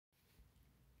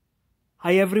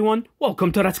Hi everyone,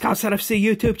 welcome to Calciatori FC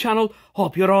YouTube channel.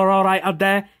 Hope you're all alright out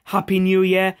there. Happy New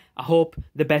Year. I hope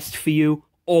the best for you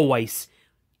always.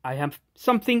 I have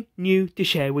something new to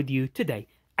share with you today.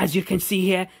 As you can see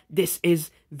here, this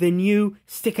is the new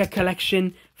sticker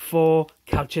collection for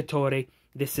Calciatori.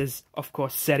 This is, of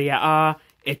course, Serie A,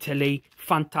 Italy.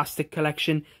 Fantastic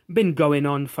collection. Been going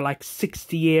on for like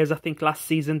 60 years. I think last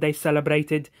season they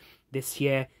celebrated. This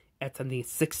year at the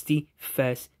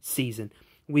 61st season.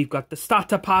 We've got the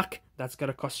starter pack. That's going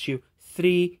to cost you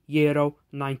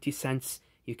 €3.90.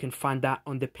 You can find that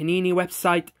on the Panini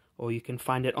website, or you can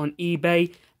find it on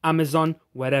eBay, Amazon,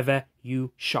 wherever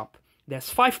you shop. There's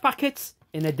 5 packets.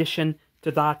 In addition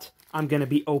to that, I'm going to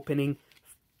be opening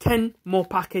 10 more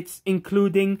packets,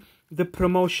 including the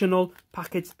promotional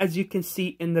packets. As you can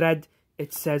see in red,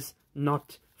 it says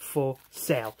not for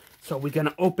sale. So we're going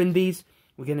to open these.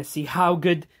 We're going to see how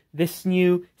good this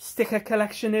new sticker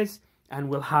collection is. And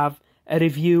we'll have a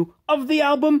review of the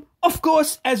album, of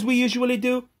course, as we usually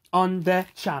do on the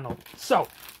channel. So,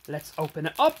 let's open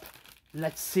it up.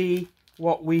 Let's see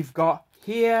what we've got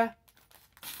here.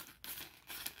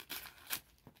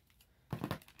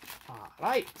 All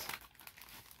right.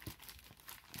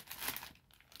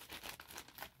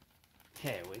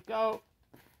 Here we go.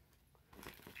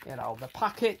 Get all the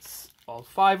packets, all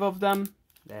 5 of them.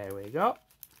 There we go.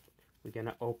 We're going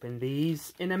to open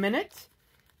these in a minute.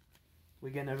 We're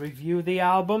going to review the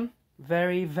album.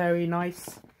 Very, very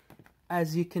nice.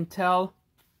 As you can tell,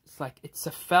 it's like it's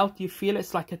a felt. You feel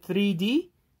it's like a 3D.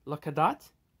 Look at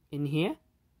that in here.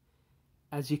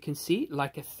 As you can see,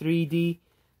 like a 3D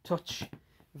touch.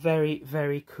 Very,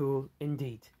 very cool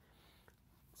indeed.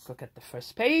 Let's look at the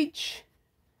first page.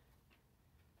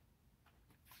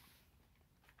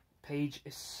 Page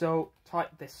is so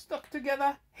tight, they're stuck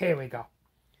together. Here we go.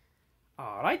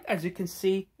 All right, as you can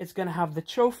see, it's going to have the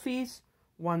trophies.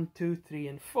 1, 2, 3,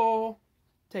 and 4.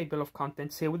 Table of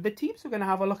contents here with the teams. We're going to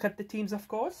have a look at the teams, of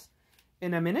course,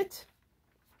 in a minute.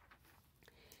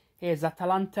 Here's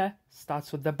Atalanta.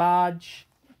 Starts with the badge.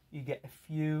 You get a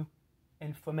few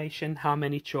information, how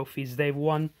many trophies they've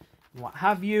won, and what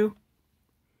have you.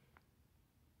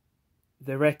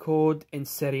 The record in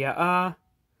Serie A.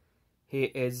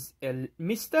 Here is El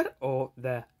Mister, or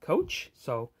the coach.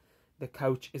 So the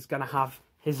coach is going to have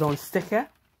his own sticker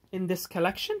in this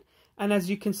collection. And as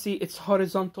you can see, it's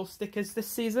horizontal stickers this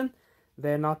season.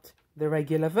 They're not the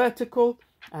regular vertical.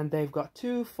 And they've got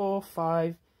 2, 4,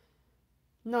 5,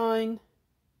 9,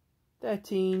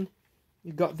 13.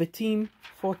 You've got the team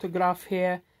photograph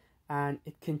here. And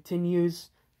it continues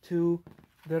to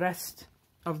the rest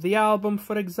of the album,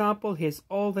 for example. Here's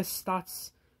all the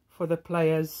stats for the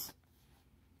players.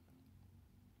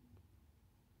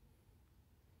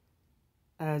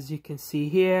 As you can see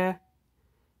here,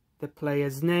 the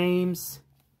players' names.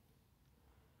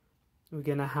 We're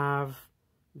going to have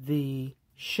the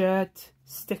shirt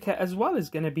sticker as well.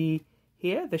 Is going to be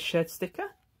here, the shirt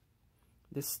sticker,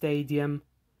 the stadium,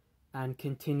 and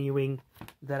continuing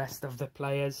the rest of the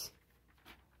players.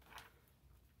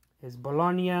 Here's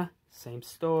Bologna, same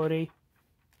story.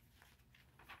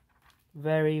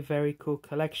 Very, very cool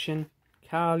collection.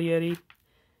 Cagliari.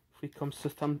 If it comes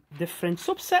to some different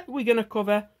subset, we're going to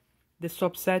cover the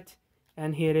subset.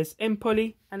 And here is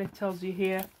Empoli, and it tells you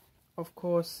here, of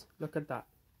course, look at that.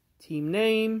 Team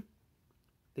name,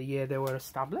 the year they were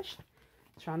established.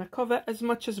 Trying to cover as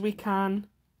much as we can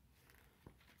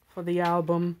for the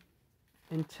album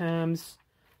in terms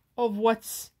of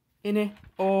what's in it,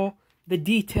 or the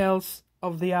details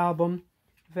of the album.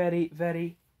 Very,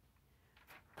 very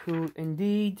cool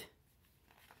indeed.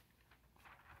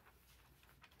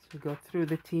 So we go through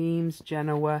the teams: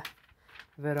 Genoa,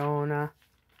 Verona,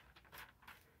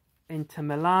 Inter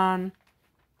Milan,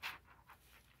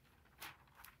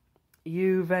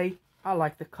 Juve. I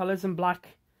like the colours in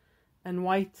black and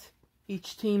white.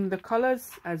 Each team, the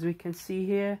colours, as we can see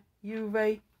here. Juve,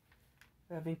 they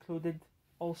have included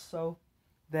also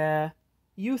their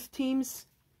youth teams,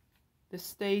 the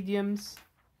stadiums.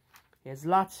 Here's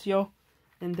Lazio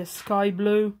in the sky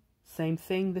blue. Same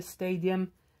thing, the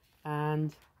stadium,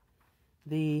 and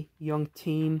the young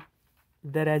team.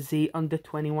 Derezi, under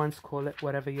 21s, call it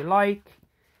whatever you like.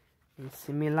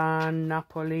 AC Milan,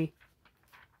 Napoli,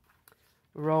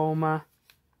 Roma,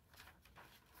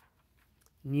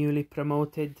 newly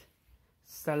promoted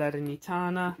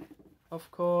Salernitana, of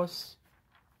course,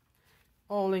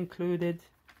 all included.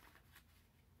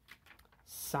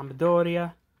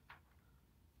 Sampdoria,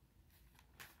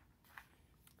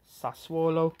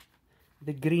 Sassuolo,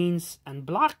 the greens and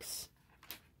blacks.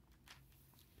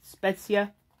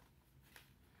 Spezia,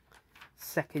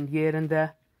 second year in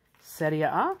the Serie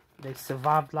A. They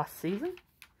survived last season.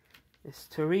 It's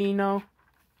Torino,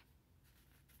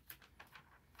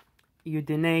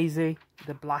 Udinese,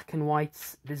 the black and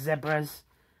whites, the zebras,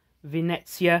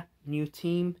 Venezia, new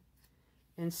team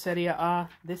in Serie A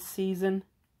this season.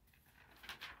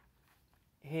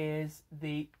 Here's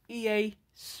the EA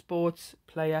Sports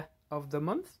Player of the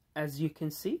Month, as you can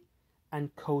see,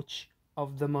 and Coach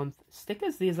of the Month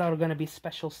stickers. These are going to be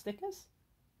special stickers.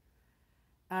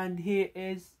 And here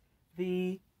is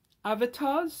the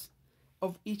avatars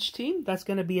of each team. That's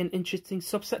going to be an interesting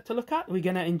subset to look at. We're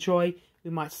going to enjoy. We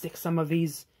might stick some of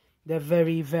these. They're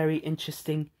very, very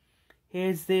interesting.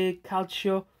 Here's the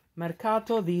Calcio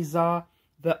Mercato. These are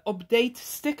the update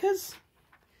stickers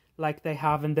like they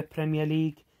have in the Premier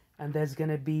League. And there's going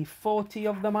to be 40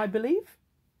 of them, I believe.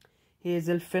 Here's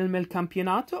El Film El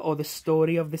Campionato, or the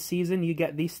story of the season. You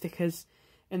get these stickers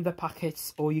in the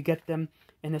packets, or you get them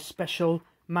in a special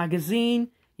magazine.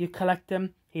 You collect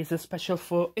them. Here's a special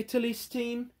for Italy's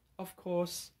team, of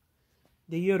course,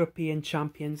 the European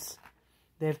champions.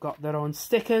 They've got their own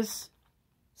stickers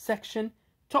section.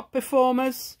 Top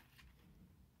performers,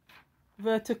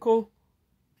 vertical.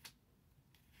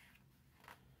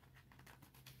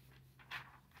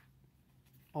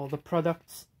 All the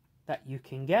products that you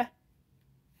can get.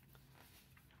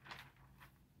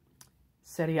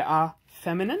 Serie A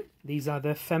feminine. These are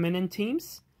the feminine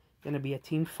teams. Going to be a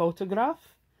team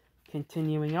photograph.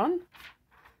 Continuing on.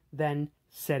 Then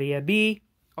Serie B.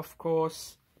 Of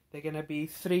course, they're going to be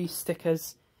 3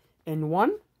 stickers in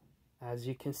one, as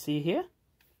you can see here,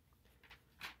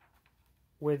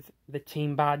 with the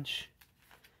team badge.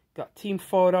 Got team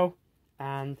photo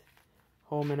and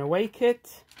home and away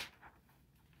kit.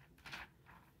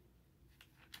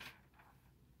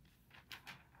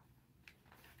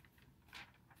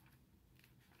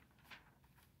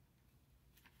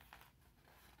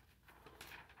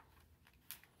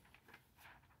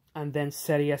 And then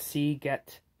Serie C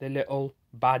get the little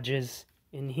badges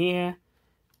in here.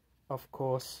 Of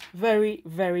course, very,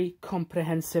 very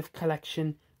comprehensive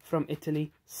collection from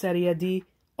Italy. Serie D,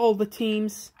 all the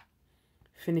teams.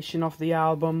 Finishing off the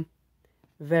album.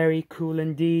 Very cool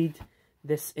indeed.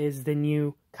 This is the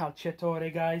new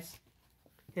Calciatori, guys.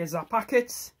 Here's our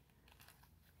packets.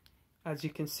 As you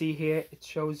can see here, it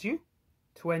shows you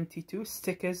 22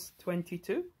 stickers,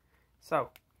 22. So,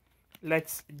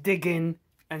 let's dig in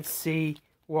and see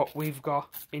what we've got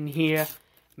in here.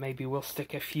 Maybe we'll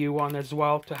stick a few on as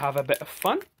well to have a bit of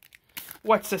fun.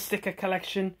 What's a sticker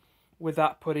collection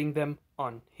without putting them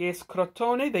on? Here's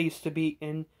Crotone. They used to be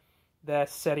in the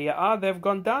Serie A. They've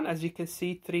gone down. As you can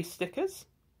see, 3 stickers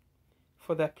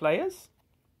for their players.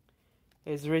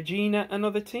 Here's Regina,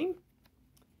 another team.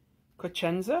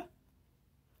 Cosenza,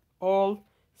 all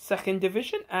second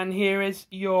division. And here is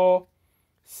your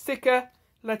sticker.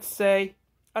 Let's say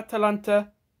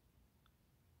Atalanta,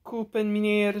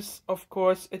 Koopmeiners, of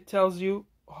course, it tells you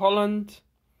Holland,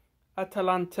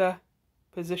 Atalanta,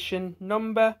 position,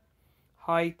 number,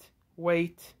 height,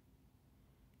 weight,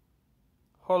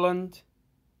 Holland,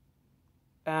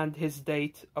 and his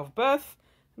date of birth.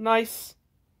 Nice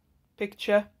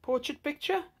picture, portrait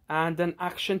picture, and an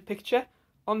action picture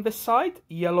on the side,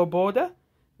 yellow border.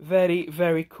 Very,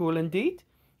 very cool indeed.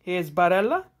 Here's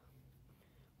Barella,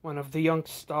 one of the young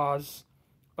stars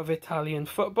of Italian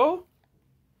football.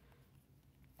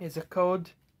 Here's a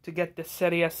code to get the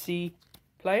Serie C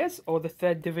players or the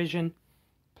 3rd division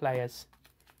players.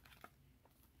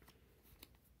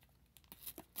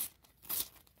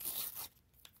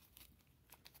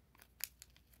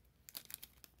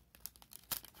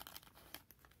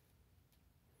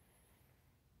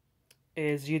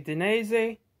 Is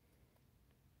Udinese,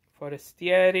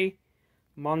 Forestieri,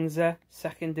 Monza,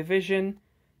 2nd division,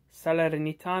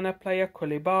 Salernitana player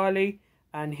Koulibaly,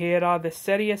 and here are the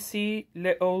Serie C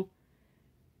little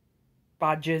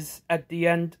badges at the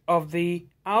end of the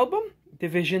album.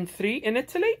 Division 3 in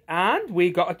Italy, and we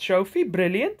got a trophy,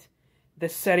 brilliant. The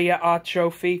Serie A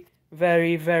trophy,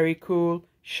 very, very cool,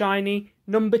 shiny.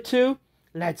 Number 2,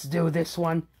 let's do this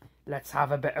one. Let's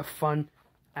have a bit of fun,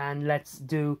 and let's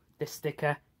do the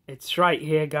sticker. It's right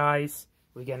here, guys.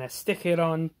 We're gonna stick it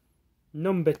on.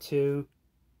 Number 2.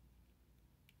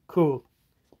 Cool.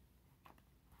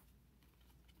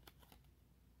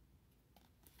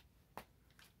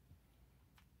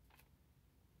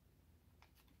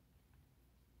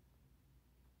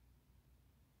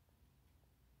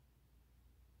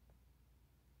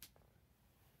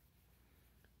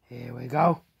 Here we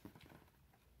go.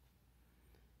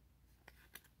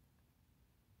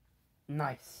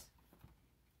 Nice.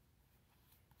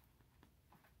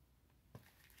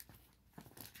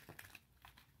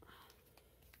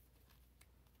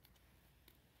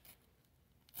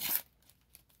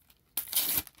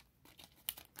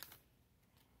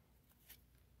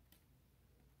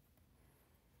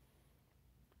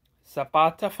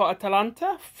 Zapata for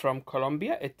Atalanta from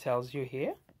Colombia. It tells you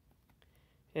here.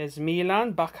 Here's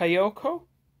Milan, Bakayoko.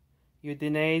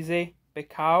 Udinese,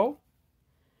 Becao.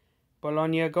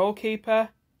 Bologna goalkeeper.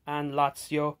 And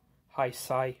Lazio,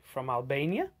 Haisai from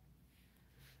Albania.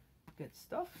 Good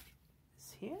stuff.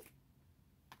 It's here.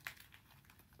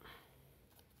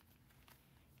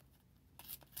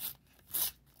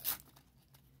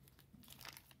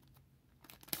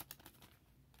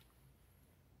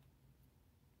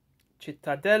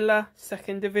 Cittadella,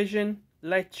 second division,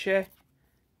 Lecce.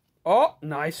 Oh,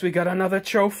 nice, we got another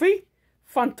trophy.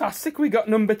 Fantastic, we got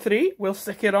number 3. We'll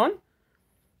stick it on.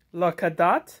 Look at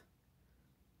that.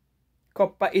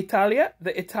 Coppa Italia,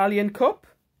 the Italian Cup.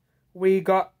 We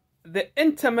got the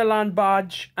Inter Milan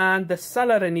badge and the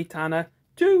Salernitana.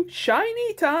 2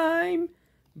 shiny time.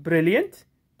 Brilliant.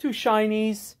 2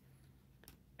 shinies.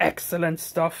 Excellent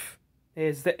stuff.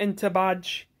 Here's the Inter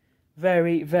badge.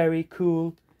 Very, very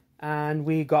cool. And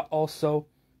we got also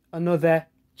another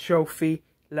trophy.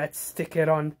 Let's stick it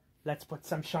on. Let's put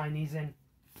some shinies in.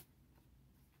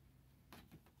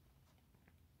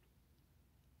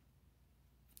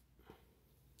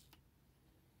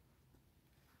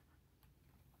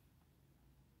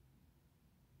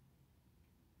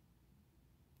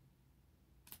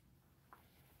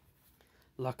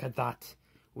 Look at that.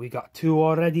 We got 2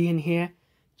 already in here.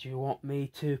 Do you want me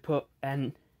to put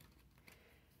in?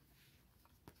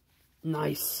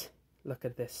 Nice. Look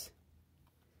at this.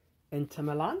 Inter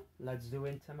Milan. Let's do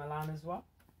Inter Milan as well.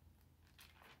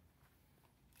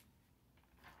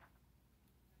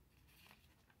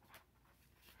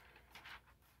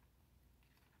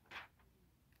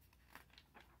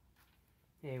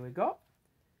 Here we go.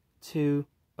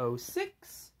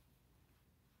 206.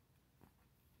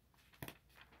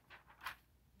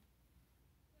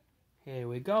 Here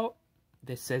we go.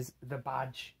 This is the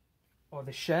badge. Or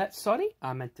the shirt, sorry.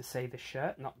 I meant to say the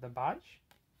shirt, not the badge.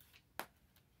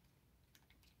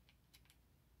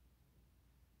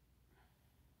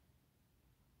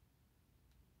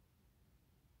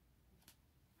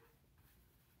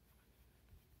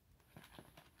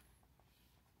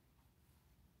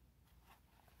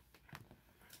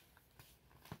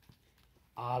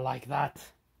 I like that.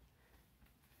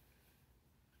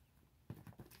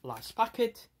 Last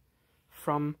packet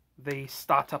from the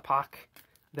starter pack.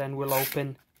 Then we'll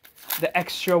open the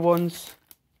extra ones.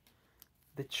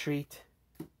 The treat.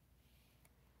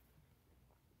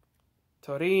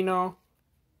 Torino,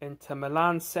 Inter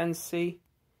Milan Sensi,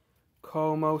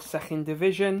 Como second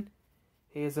division.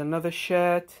 Here's another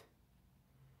shirt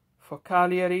for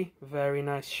Cagliari. Very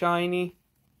nice shiny.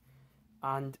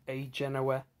 And a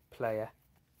Genoa player.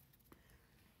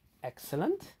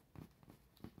 Excellent.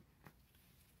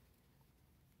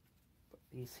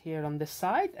 These here on the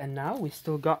side, and now we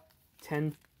still got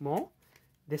 10 more.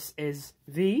 This is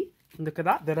look at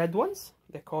that, the red ones.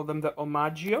 They call them the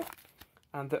Omaggio.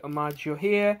 And the Omaggio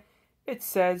here, it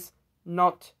says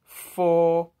not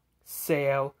for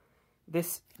sale.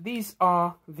 These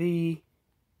are the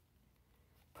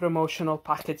promotional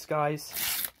packets, guys.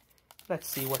 Let's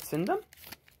see what's in them.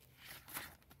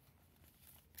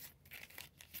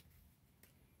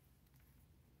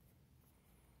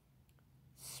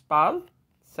 Spal.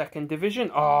 Second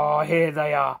division. Oh, here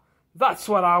they are. That's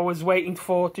what I was waiting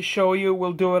for to show you.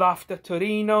 We'll do it after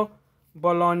Torino,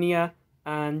 Bologna,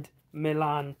 and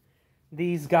Milan.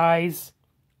 These guys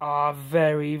are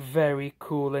very, very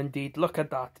cool indeed. Look at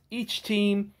that. Each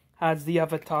team has the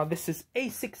avatar. This is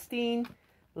A16.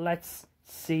 Let's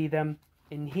see them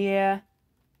in here.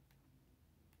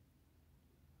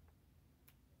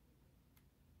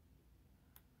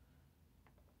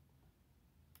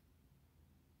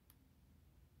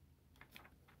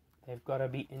 They've got to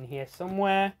be in here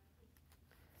somewhere.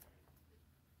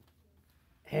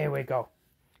 Here we go.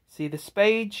 See this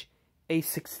page?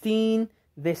 A16.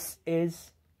 This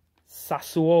is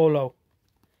Sassuolo.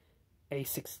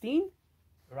 A16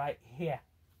 right here.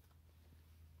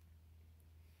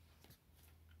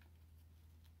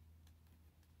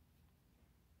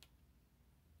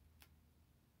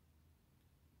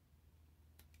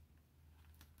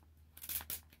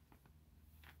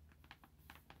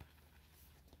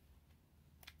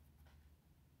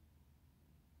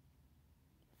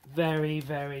 Very,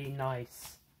 very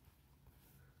nice.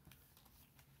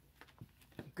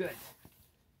 Good.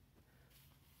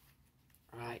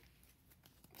 Right.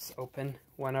 Let's open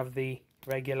one of the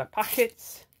regular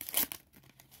packets.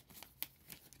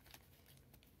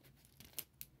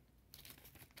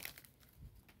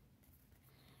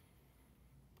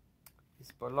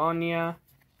 It's Bologna,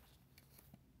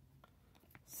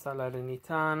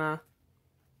 Salernitana,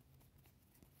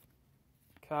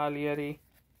 Cagliari,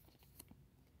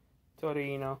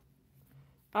 Torino.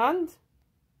 And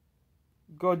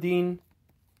Godin,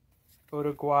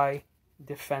 Uruguay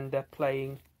defender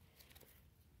playing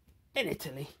in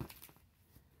Italy.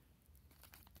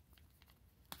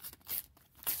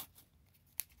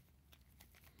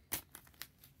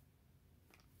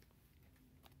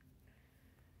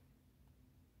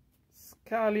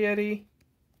 Cagliari,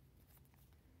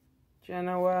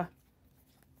 Genoa,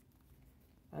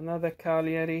 another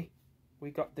Cagliari.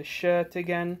 We got the shirt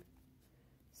again,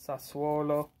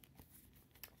 Sassuolo.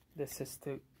 This is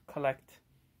to collect.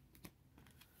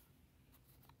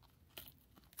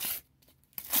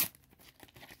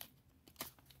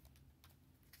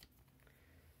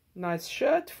 Nice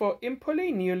shirt for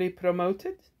Empoli, newly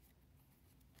promoted.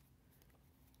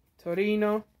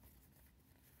 Torino,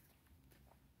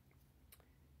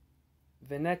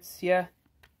 Venezia,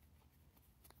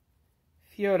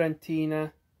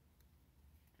 Fiorentina,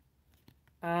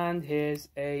 and here's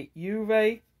a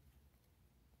Juve,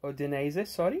 Udinese,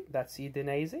 sorry, that's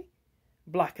Udinese.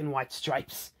 Black and white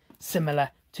stripes,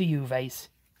 similar to Juve's.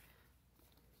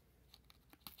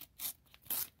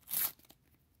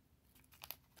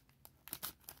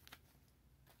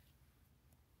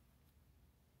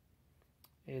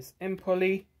 Here's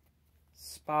Empoli,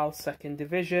 Spal second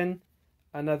division,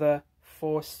 another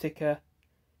 4 sticker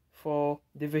for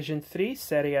Division 3,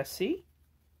 Serie C.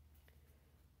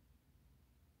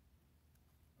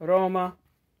 Roma,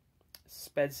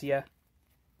 Spezia.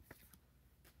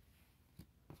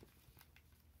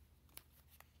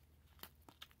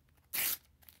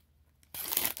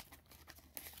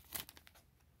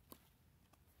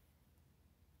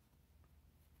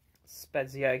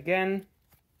 Spezia again.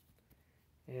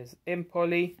 Here's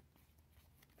Empoli,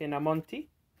 Pinamonti,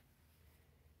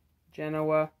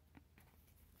 Genoa,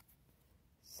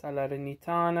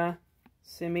 Salernitana,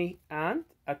 Simi, and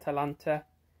Atalanta,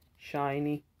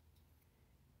 shiny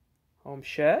home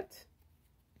shirt.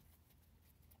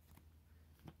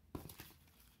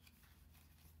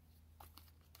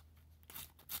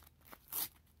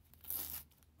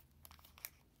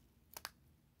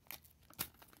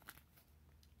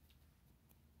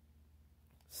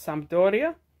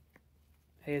 Sampdoria,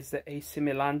 here's the AC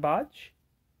Milan badge,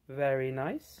 very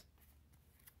nice.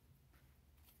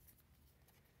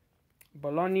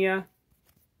 Bologna,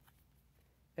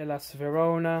 Hellas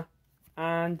Verona,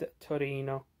 and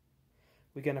Torino.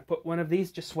 We're going to put one of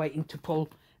these, just waiting to pull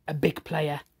a big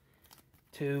player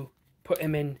to put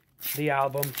him in the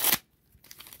album.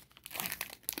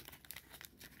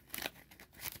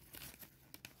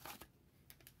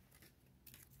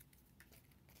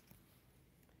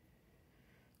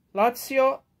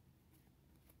 Lazio.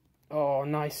 Oh,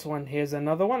 nice one. Here's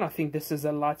another one. I think this is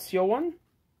a Lazio one.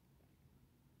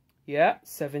 Yeah,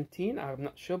 17. I'm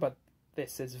not sure, but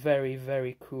this is very,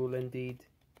 very cool indeed.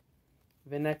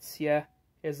 Venezia.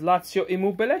 Here's Lazio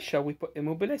Immobile. Shall we put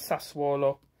Immobile?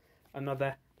 Sassuolo.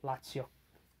 Another Lazio.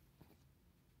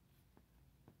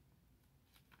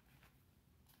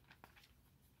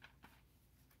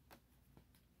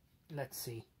 Let's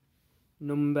see.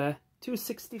 Number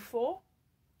 264.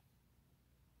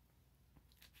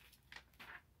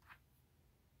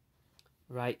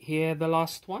 Right here, the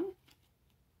last one.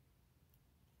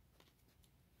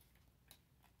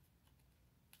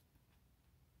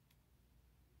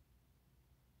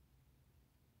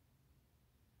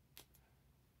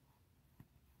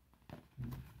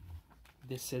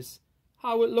 This is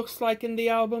how it looks like in the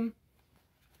album.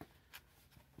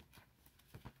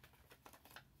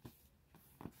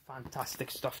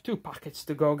 Fantastic stuff. 2 packets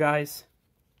to go, guys.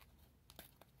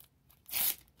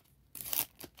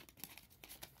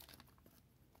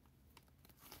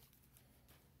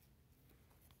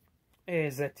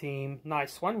 Here's a team.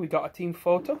 Nice one. We got a team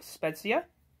photo. Spezia.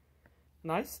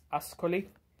 Nice. Ascoli.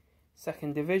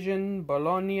 Second division.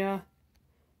 Bologna.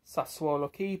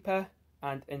 Sassuolo keeper.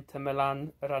 And Inter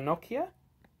Milan Ranocchia.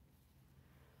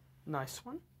 Nice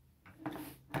one.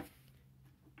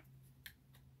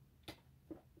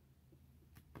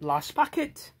 Last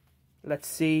packet. Let's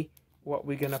see what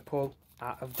we're going to pull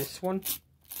out of this one.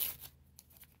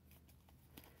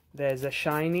 There's a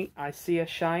shiny. I see a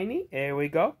shiny. Here we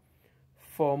go.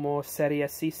 4 more Serie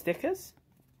C stickers.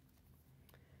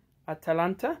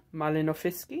 Atalanta,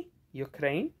 Malinowski,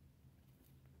 Ukraine.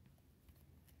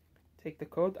 Take the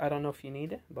code. I don't know if you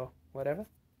need it, but whatever.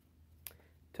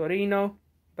 Torino,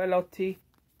 Belotti,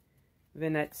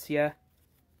 Venezia,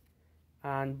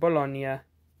 and Bologna.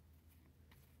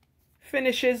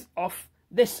 Finishes off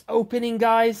this opening,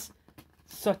 guys.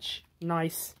 Such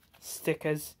nice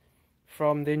stickers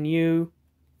from the new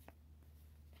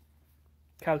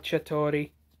Calciatori,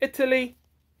 Italy.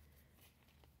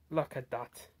 Look at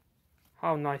that.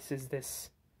 How nice is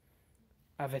this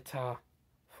avatar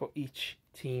for each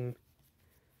team?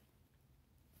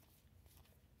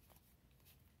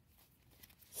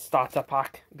 Starter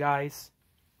pack, guys,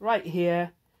 right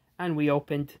here. And we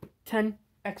opened 10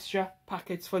 extra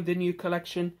packets for the new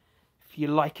collection. If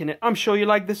you're liking it, I'm sure you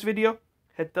like this video.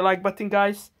 Hit the like button,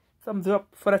 guys. Thumbs up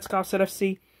for Calciatori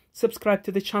FC. Subscribe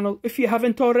to the channel if you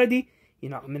haven't already.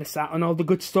 You're not going to miss out on all the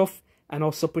good stuff. And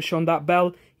also push on that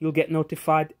bell. You'll get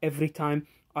notified every time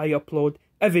I upload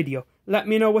a video. Let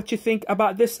me know what you think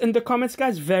about this in the comments,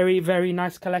 guys. Very, very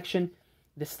nice collection.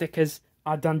 The stickers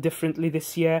are done differently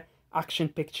this year. Action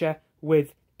picture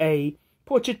with a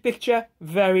portrait picture.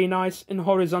 Very nice in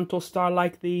horizontal style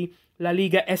like the La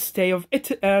Liga Este of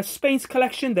Spain's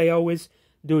collection. They always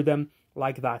do them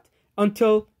like that.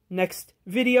 Until next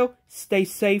video, stay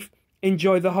safe.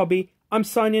 Enjoy the hobby. I'm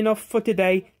signing off for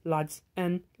today, lads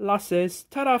and lasses.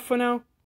 Ta-ra for now.